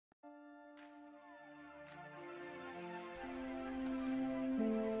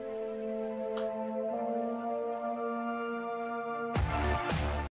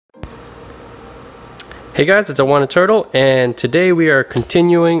Hey guys, it's Awana Turtle, and today we are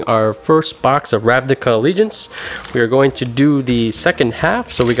continuing our first box of Ravnica Allegiance. We are going to do the second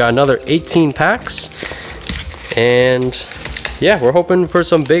half, so we got another 18 packs. And yeah, we're hoping for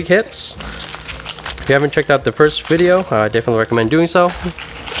some big hits. If you haven't checked out the first video, I definitely recommend doing so.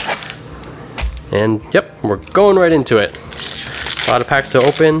 And yep, we're going right into it. A lot of packs to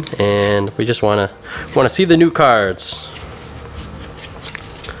open, and we just wanna see the new cards.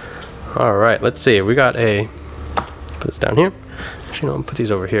 All right, let's see. We got a, put this down here. Actually, no, I'm gonna put these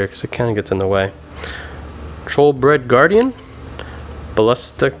over here because it kind of gets in the way. Trollbred Guardian,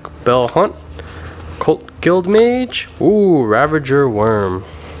 Ballistic Bell Hunt, Cult Guild Mage, ooh, Ravager Worm.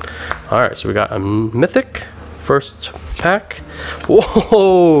 All right, so we got a Mythic, first pack.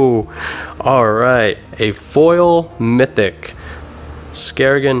 Whoa! All right, a foil Mythic,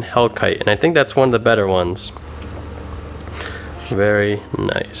 Skerrigan Hellkite, and I think that's one of the better ones. Very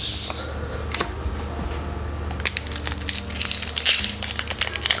nice.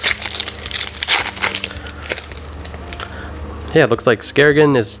 Yeah, it looks like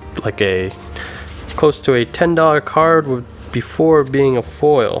Skerrigan is like a close to a $10 card before being a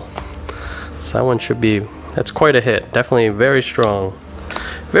foil. So that one should be, that's quite a hit. Definitely very strong.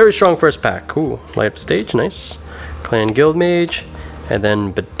 Very strong first pack. Ooh, light up stage, nice. Clan Guild Mage, and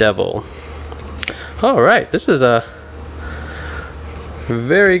then Bedevil. All right, this is a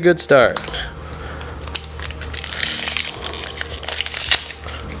very good start.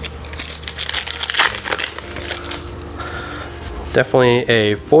 Definitely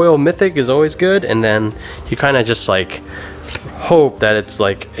a foil Mythic is always good, and then you kind of just like hope that it's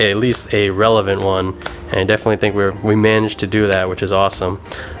like at least a relevant one, and I definitely think we managed to do that, which is awesome.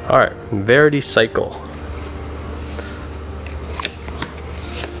 All right, Verity Cycle.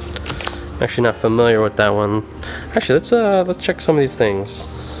 Actually not familiar with that one. Actually, let's check some of these things.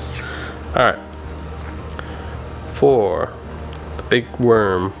 All right, for the big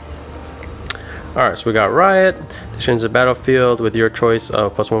worm. All right, so we got Riot. This enters the battlefield with your choice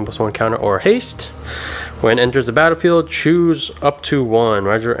of +1/+1 counter or haste. When it enters the battlefield, choose up to 1.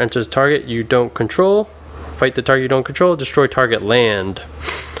 Roger enters target you don't control. Fight the target you don't control. Destroy target land.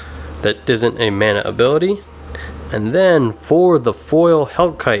 That isn't a mana ability. And then for the foil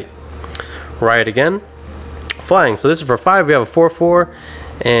Hellkite, Riot again. Flying. So this is for 5. We have a 4/4,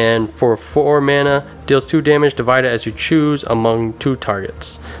 and for 4 mana, deals 2 damage. Divide it as you choose among 2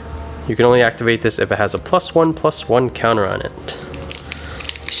 targets. You can only activate this if it has a +1/+1 counter on it.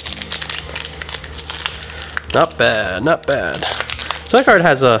 Not bad, not bad. So that card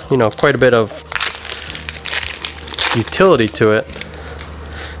has a, quite a bit of utility to it.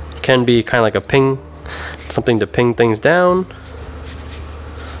 Can be kind of like a ping, something to ping things down.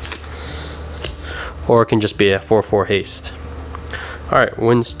 Or it can just be a 4/4 haste. Alright,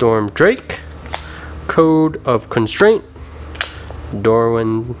 Windstorm Drake, Code of Constraint,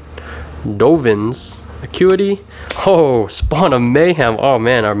 Dovin's Acuity. Oh, Spawn of Mayhem. Oh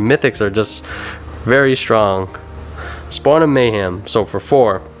man, our mythics are just very strong. Spawn of Mayhem. So for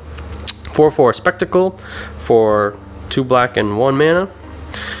 4/4 Spectacle, for 2 black and 1 mana.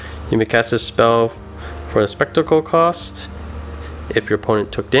 You may cast this spell for the Spectacle cost if your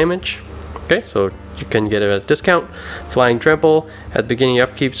opponent took damage. Okay, so you can get it at a discount. Flying Trample. At the beginning of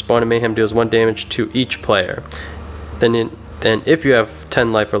upkeep, Spawn of Mayhem deals 1 damage to each player. Then if you have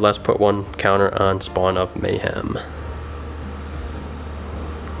 10 life or less, put 1 counter on Spawn of Mayhem.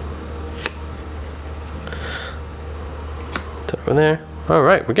 Put it over there.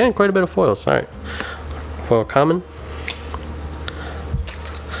 Alright, we're getting quite a bit of foils. Alright. Foil common.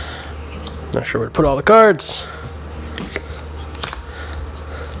 Not sure where to put all the cards.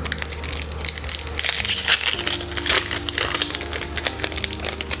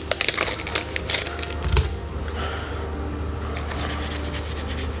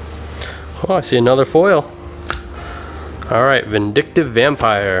 Oh, I see another foil. Alright, Vindictive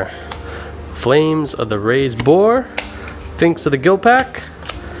Vampire, Flames of the Raised Boar, Finks of the Guild Pack,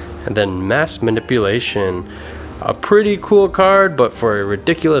 and then Mass Manipulation. A pretty cool card, but for a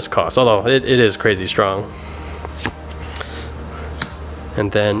ridiculous cost, although it is crazy strong.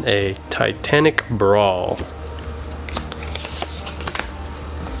 And then a Titanic Brawl.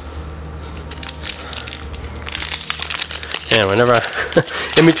 And whenever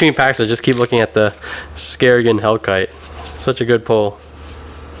in between packs, I just keep looking at the Skerrigan Hellkite. Such a good pull.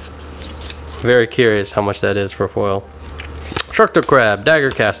 Very curious how much that is for foil. Sharkto Crab,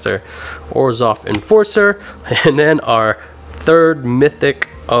 Daggercaster, Orzhov Enforcer, and then our 3rd Mythic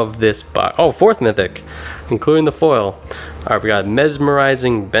of this box. Oh, 4th Mythic, including the foil. Alright, we got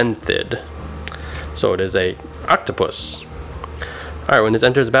Mesmerizing Benthid. So it is a octopus. Alright, when this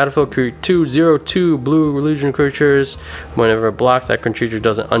enters the battlefield, create 2/0/2 blue illusion creatures. Whenever it blocks, that creature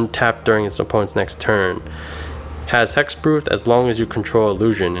doesn't untap during its opponent's next turn. Has hexproof as long as you control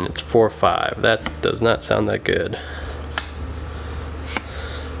illusion, and it's 4/5. That does not sound that good.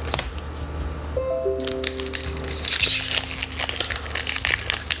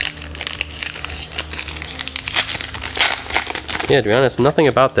 Yeah, to be honest, nothing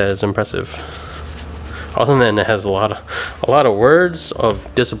about that is impressive. Other than it has a lot of words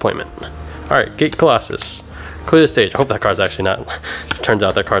of disappointment. Alright, Gate Colossus. Clear the stage. I hope that card's actually not. Turns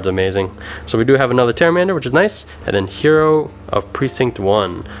out that card's amazing. So we do have another Terramander, which is nice, and then Hero of Precinct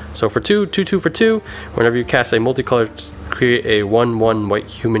 1. So for 2/2 for 2, whenever you cast a multicolored, create a 1/1 white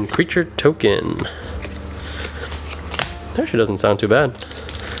human creature token. That actually doesn't sound too bad.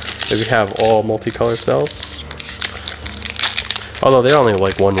 If you have all multicolor spells. Although they're only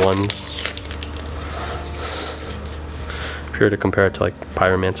like 1/1s. If you were to compare it to like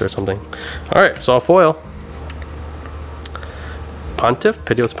Pyromancer or something. Alright, so foil. Pontiff,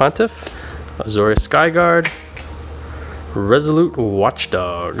 Pitiless Pontiff, Azorius Skyguard, Resolute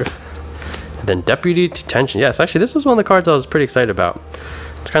Watchdog, and then Deputy Detention. Yes, actually this was one of the cards I was pretty excited about.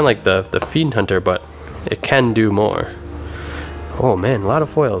 It's kind of like the Fiend Hunter, but it can do more. Oh man, a lot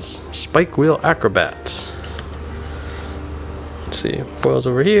of foils. Spike Wheel Acrobat. Let's see, foils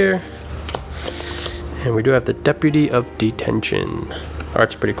over here. And we do have the Deputy of Detention.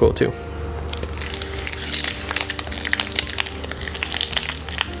 Art's pretty cool too.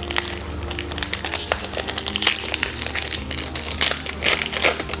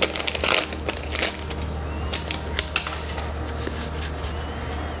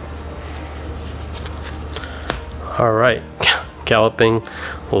 Alright, Galloping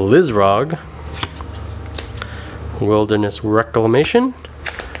Lizrog, Wilderness Reclamation,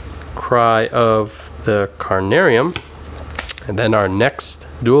 Cry of the Carnarium, and then our next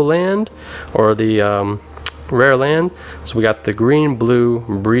dual land, or the rare land, so we got the green-blue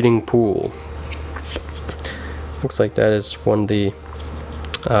Breeding Pool. Looks like that is one of the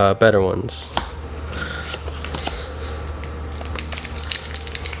better ones.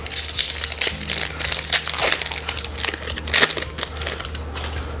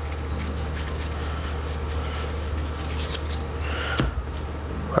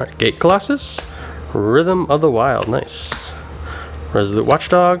 Alright, Gate Colossus, Rhythm of the Wild, nice. Resolute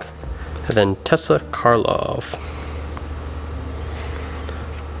Watchdog, and then Tessa Karlov.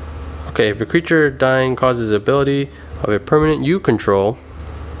 Okay, if a creature dying causes the ability of a permanent you control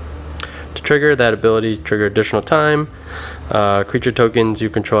to trigger, that ability trigger additional time. Creature tokens you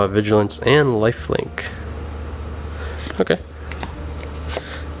control have Vigilance and Lifelink. Okay.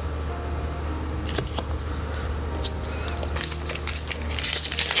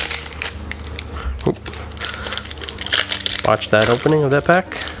 Watch that opening of that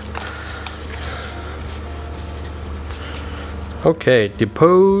pack. Okay,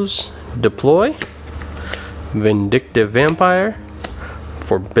 Depose, Deploy, Vindictive Vampire,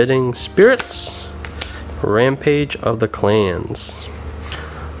 Forbidding Spirits, Rampage of the Clans.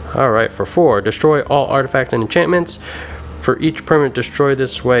 Alright, for 4, destroy all artifacts and enchantments. For each permanent destroyed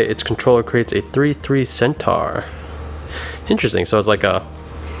this way, its controller creates a 3/3 Centaur. Interesting, so it's like a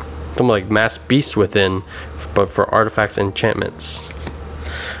something like Mass Beast Within, but for artifacts and enchantments.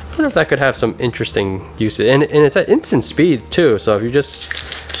 I wonder if that could have some interesting uses. And it's at instant speed too, so if you just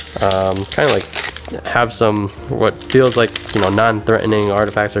kind of like have some what feels like, you know, non-threatening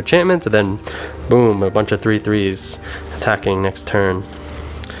artifacts or enchantments, and then boom, a bunch of 3/3s attacking next turn.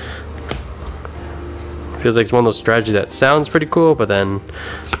 Feels like it's one of those strategies that sounds pretty cool, but then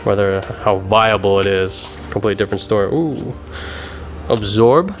whether how viable it is, completely different story. Ooh.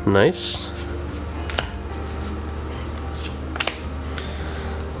 Absorb, nice.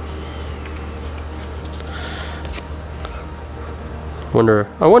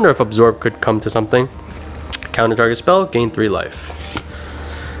 I wonder if Absorb could come to something. Counter target spell, gain 3 life.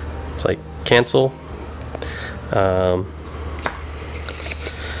 It's like cancel. But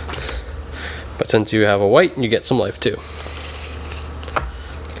since you have a white, you get some life too.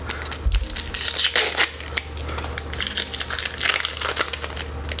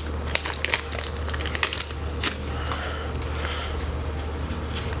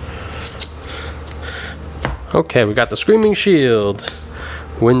 Okay, we got the Screaming Shield,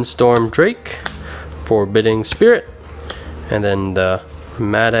 Windstorm Drake, Forbidding Spirit, and then the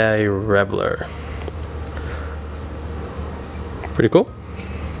Mad-Eye Reveler. Pretty cool.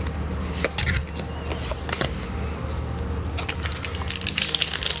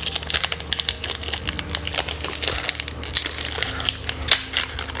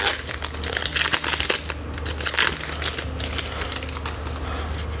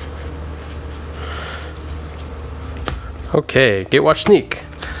 Okay, Gatewatch Sneak.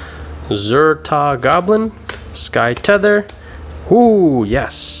 Zerta Goblin. Sky Tether. Ooh,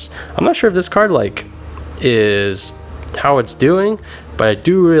 yes. I'm not sure if this card like is how it's doing, but I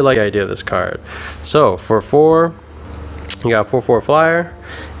do really like the idea of this card. So for 4, you got 4/4 flyer,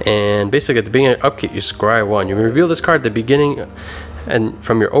 and basically at the beginning of upkeep you scry 1. You reveal this card at the beginning and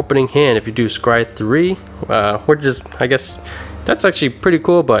from your opening hand. If you do scry 3, which is, I guess that's actually pretty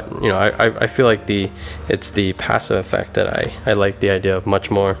cool, but you know, I feel like it's the passive effect that I like the idea of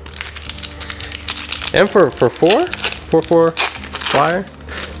much more. And for 4/4 flyer,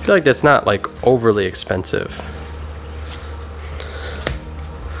 I feel like that's not like overly expensive.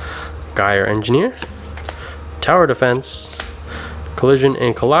 Gyre Engineer, Tower Defense, Collision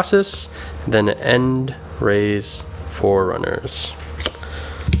and Colossus, then End Raise Forerunners.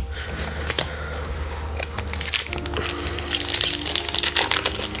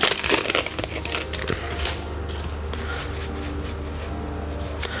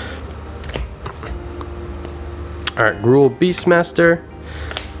 Alright, Gruul Beastmaster,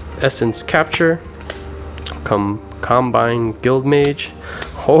 Essence Capture, Combine Guildmage.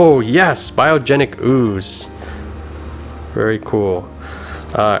 Oh yes, Biogenic Ooze. Very cool.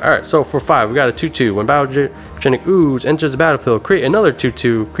 Alright, so for 5, we got a 2/2. When Biogenic Ooze enters the battlefield, create another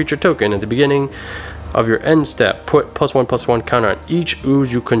 2/2 creature token. At the beginning of your end step, put +1/+1 counter on each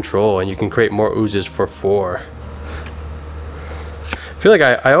ooze you control, and you can create more oozes for 4. I feel like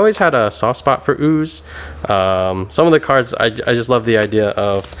I always had a soft spot for ooze. Some of the cards, I just love the idea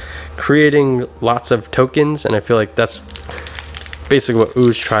of creating lots of tokens, and I feel like that's basically what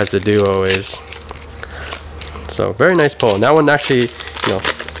ooze tries to do always. So very nice pull. And that one actually, you know,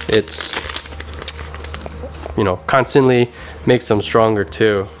 it's, you know, constantly makes them stronger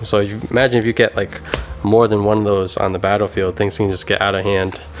too. So you imagine if you get like more than one of those on the battlefield, things can just get out of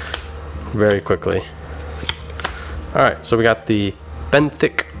hand very quickly. All right, so we got the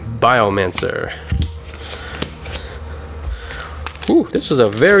Mythic Biomancer. Ooh, this was a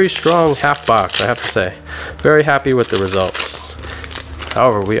very strong half box, I have to say. Very happy with the results.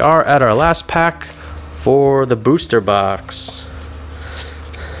 However, we are at our last pack for the booster box.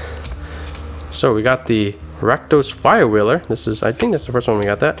 So we got the Rakdos Firewheeler. This is, I think that's the first one we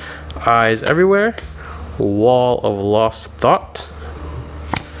got that. Eyes Everywhere. Wall of Lost Thought.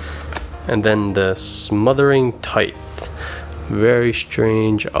 And then the Smothering Tithe. Very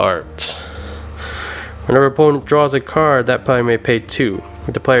strange art. Whenever opponent draws a card, that player may pay 2.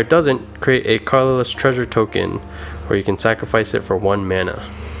 If the player doesn't, create a colorless treasure token, or you can sacrifice it for 1 mana.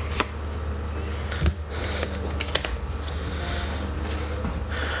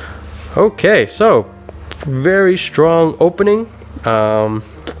 Okay, so very strong opening.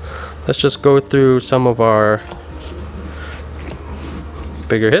 Let's just go through some of our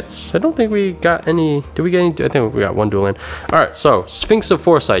bigger hits. I don't think we got any. Did we get any? I think we got 1 dual in. Alright, so Sphinx of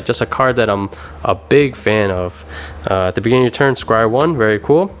Foresight, just a card that I'm a big fan of. At the beginning of your turn, scry 1, very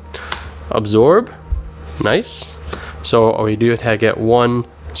cool. Absorb, nice. So we do get 1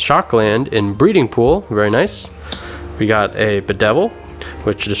 Shockland in Breeding Pool, very nice. We got a Bedevil,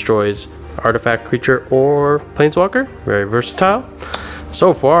 which destroys artifact, creature, or planeswalker, very versatile.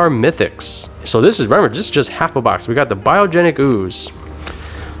 So for our mythics, so this is, remember, this is just half a box. We got the Biogenic Ooze,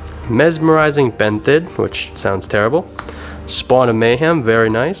 Mesmerizing Benthid, which sounds terrible. Spawn of Mayhem, very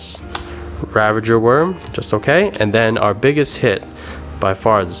nice. Ravager Worm, just okay. And then our biggest hit by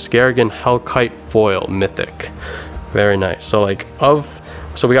far is the Skerrigan Hellkite Foil Mythic. Very nice. So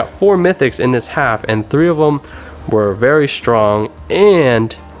so we got 4 mythics in this half, and 3 of them were very strong,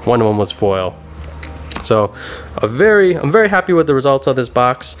 and 1 of them was foil. So I'm very happy with the results of this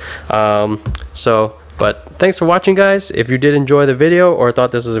box. But thanks for watching, guys. If you did enjoy the video or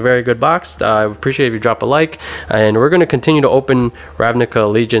thought this was a very good box, I appreciate if you drop a like. And we're going to continue to open Ravnica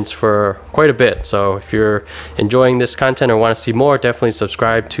Allegiance for quite a bit. So if you're enjoying this content or want to see more, definitely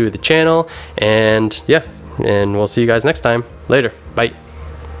subscribe to the channel. And yeah, and we'll see you guys next time. Later. Bye.